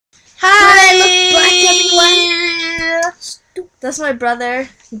Hi! Look black, everyone. That's my brother,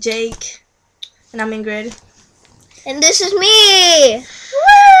 Jake. And I'm Ingrid. And this is me!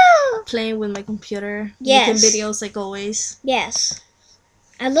 Woo! Playing with my computer. Yes. Making videos like always. Yes.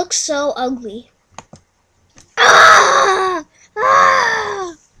 I look so ugly. Ah!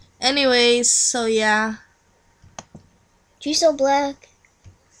 Ah! Anyways, so yeah. You so black.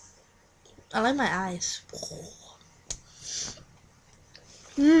 I like my eyes.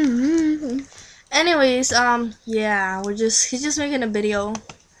 Anyways, yeah, he's just making a video.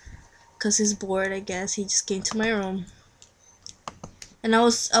 Cause he's bored, I guess. He just came to my room. And I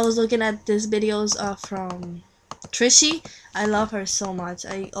was looking at these videos from Trishy. I love her so much.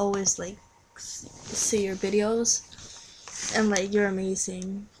 I always like see your videos, and like you're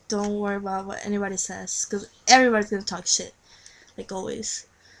amazing. Don't worry about what anybody says, cause everybody's gonna talk shit, like always.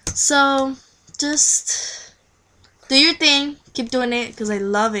 So just do your thing. Keep doing it, cause I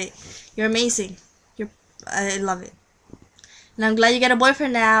love it. You're amazing. I love it, and I'm glad you got a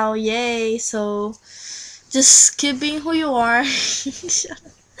boyfriend now. Yay! So just keep being who you are. Just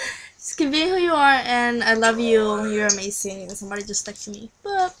keep being who you are, and I love you. You're amazing. Somebody just texted me.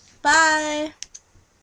 Bye.